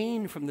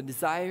 abstain from the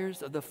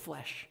desires of the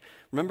flesh.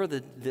 Remember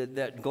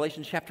that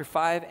Galatians chapter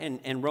 5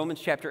 and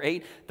Romans chapter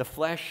 8, the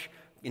flesh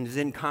is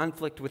in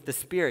conflict with the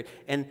Spirit.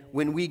 And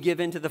when we give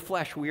into the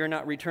flesh, we are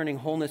not returning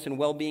wholeness and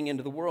well-being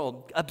into the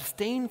world.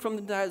 Abstain from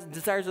the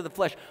desires of the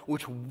flesh,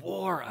 which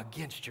war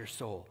against your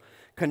soul.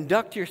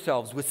 Conduct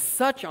yourselves with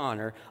such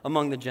honor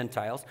among the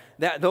Gentiles,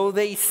 that though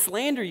they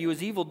slander you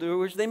as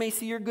evildoers, they may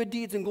see your good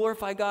deeds and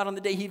glorify God on the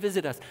day he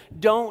visits us.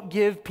 Don't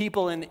give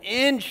people an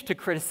inch to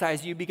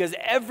criticize you, because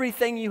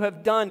everything you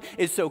have done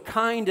is so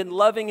kind and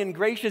loving and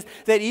gracious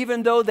that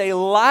even though they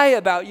lie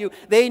about you,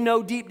 they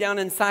know deep down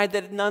inside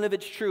that none of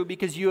it's true,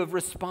 because you have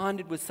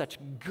responded with such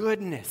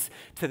goodness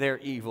to their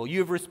evil. You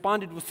have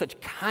responded with such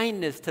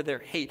kindness to their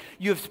hate.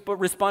 You have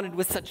responded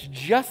with such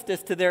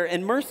justice to their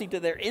and mercy to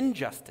their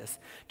injustice.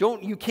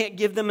 You can't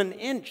give them an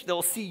inch.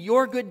 They'll see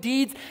your good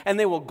deeds and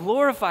they will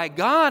glorify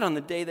God on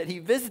the day that he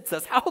visits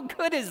us. How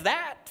good is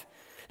that?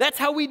 That's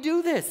how we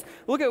do this.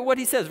 Look at what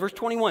he says, verse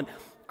 21.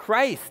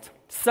 Christ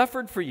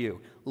suffered for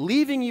you,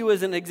 leaving you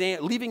an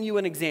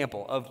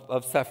example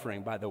of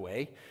suffering, by the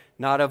way,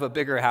 not of a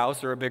bigger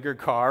house or a bigger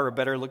car or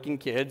better looking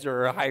kids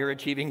or a higher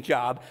achieving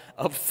job,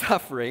 of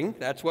suffering.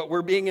 That's what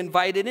we're being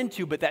invited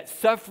into, but that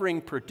suffering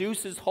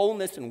produces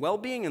wholeness and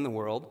well-being in the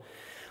world.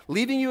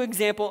 Leaving you an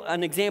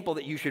example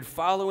that you should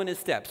follow in his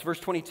steps. Verse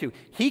 22,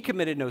 he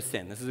committed no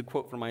sin. This is a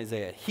quote from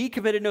Isaiah. He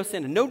committed no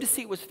sin, and no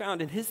deceit was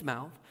found in his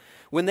mouth.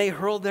 When they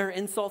hurled their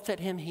insults at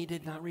him, he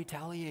did not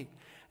retaliate.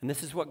 And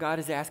this is what God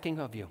is asking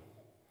of you.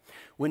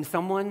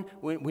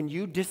 When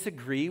you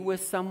disagree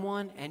with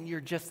someone and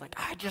you're just like,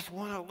 I just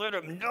want to let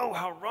them know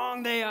how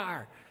wrong they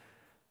are.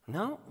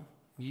 No,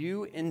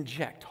 you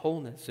inject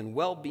wholeness and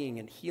well-being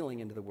and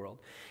healing into the world.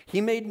 He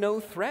made no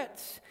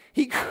threats.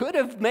 He could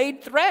have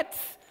made threats.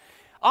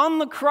 On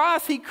the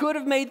cross, he could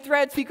have made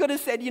threats. He could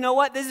have said, you know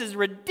what, this is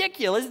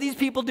ridiculous. These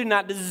people do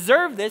not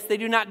deserve this. They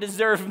do not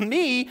deserve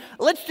me.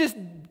 Let's just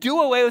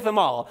do away with them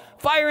all.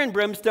 Fire and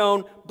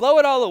brimstone, blow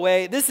it all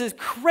away. This is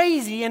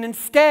crazy. And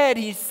instead,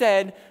 he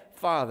said,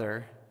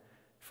 Father,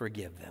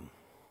 forgive them.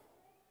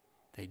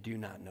 They do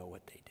not know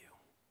what they do.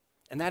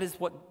 And that is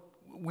what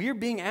we're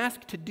being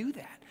asked to do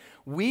that.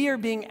 We are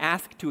being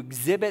asked to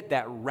exhibit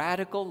that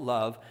radical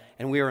love,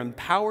 and we are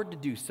empowered to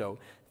do so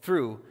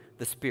through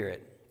the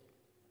Spirit.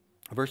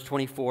 Verse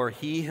 24,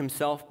 he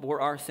himself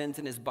bore our sins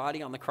in his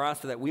body on the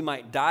cross so that we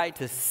might die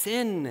to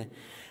sin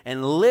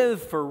and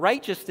live for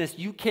righteousness.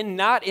 You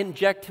cannot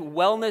inject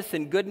wellness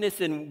and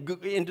goodness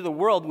into the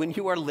world when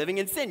you are living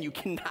in sin. You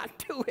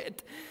cannot do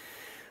it.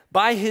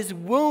 By his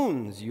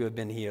wounds you have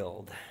been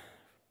healed.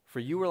 For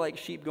you were like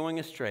sheep going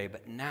astray,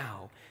 but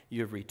now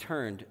you have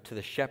returned to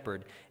the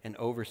shepherd and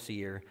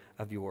overseer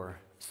of your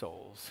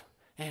souls.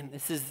 And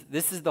this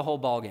is the whole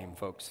ballgame,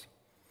 folks.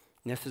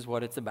 This is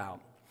what it's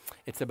about.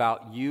 It's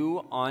about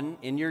you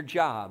in your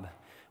job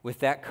with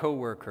that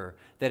coworker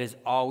that is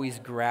always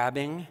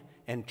grabbing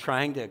and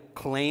trying to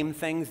claim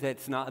things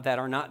that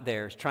are not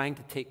theirs, trying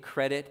to take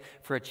credit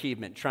for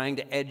achievement, trying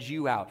to edge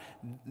you out,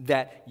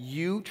 that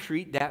you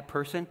treat that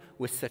person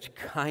with such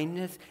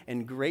kindness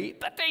and grace,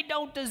 but they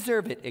don't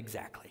deserve it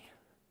exactly.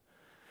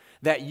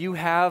 That you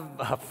have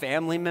a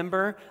family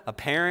member, a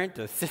parent,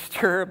 a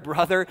sister, a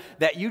brother,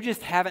 that you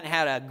just haven't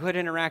had a good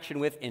interaction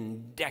with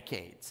in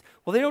decades.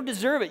 Well, they don't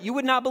deserve it. You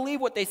would not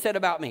believe what they said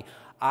about me.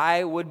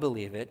 I would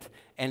believe it,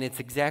 and it's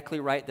exactly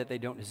right that they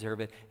don't deserve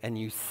it, and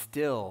you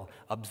still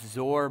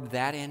absorb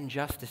that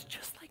injustice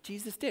just like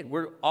Jesus did.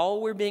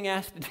 All we're being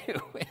asked to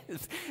do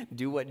is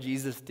do what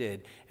Jesus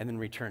did and then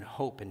return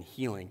hope and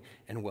healing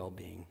and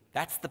well-being.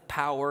 That's the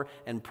power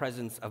and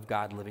presence of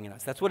God living in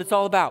us. That's what it's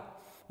all about.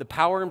 The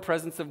power and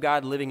presence of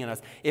God living in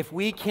us. If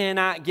we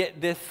cannot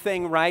get this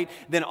thing right,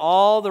 then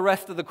all the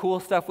rest of the cool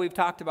stuff we've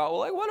talked about,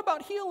 well, like what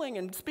about healing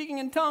and speaking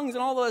in tongues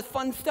and all those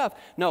fun stuff?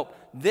 No,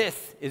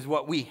 this is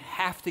what we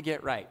have to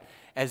get right.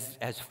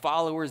 As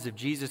followers of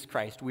Jesus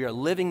Christ, we are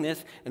living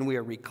this and we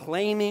are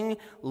reclaiming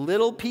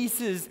little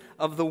pieces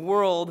of the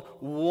world,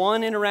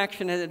 one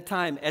interaction at a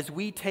time, as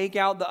we take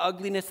out the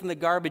ugliness and the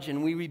garbage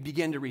and we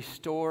begin to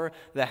restore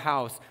the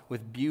house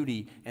with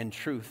beauty and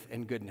truth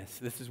and goodness.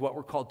 This is what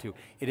we're called to.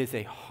 It is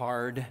a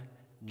hard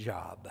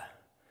job,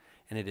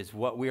 and it is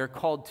what we are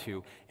called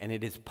to, and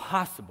it is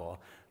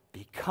possible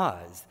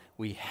because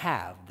we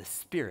have the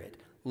Spirit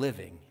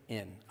living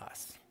in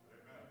us.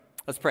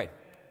 Let's pray.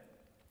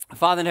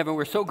 Father in heaven,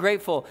 we're so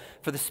grateful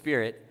for the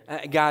Spirit.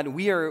 God,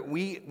 we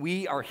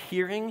are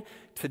hearing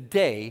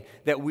today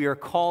that we are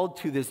called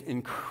to this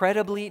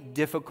incredibly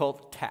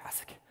difficult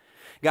task.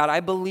 God,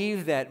 I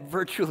believe that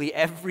virtually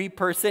every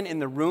person in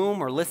the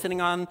room or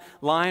listening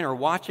online or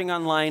watching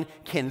online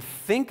can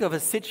think of a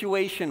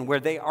situation where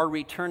they are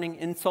returning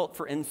insult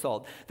for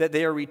insult, that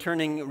they are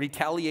returning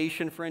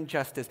retaliation for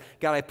injustice.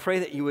 God, I pray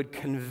that you would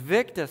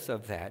convict us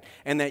of that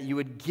and that you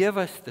would give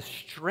us the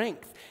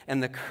strength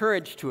and the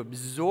courage to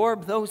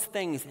absorb those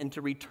things and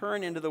to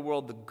return into the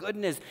world the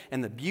goodness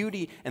and the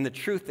beauty and the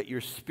truth that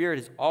your Spirit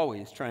is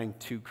always trying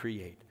to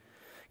create.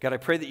 God, I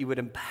pray that you would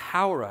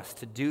empower us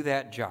to do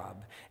that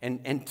job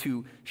and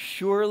to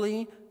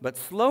surely but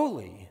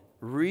slowly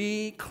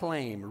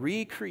reclaim,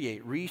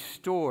 recreate,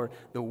 restore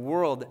the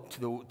world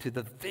to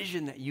the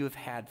vision that you have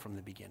had from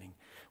the beginning.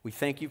 We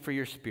thank you for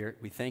your Spirit.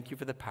 We thank you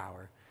for the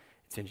power.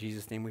 It's in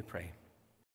Jesus' name we pray.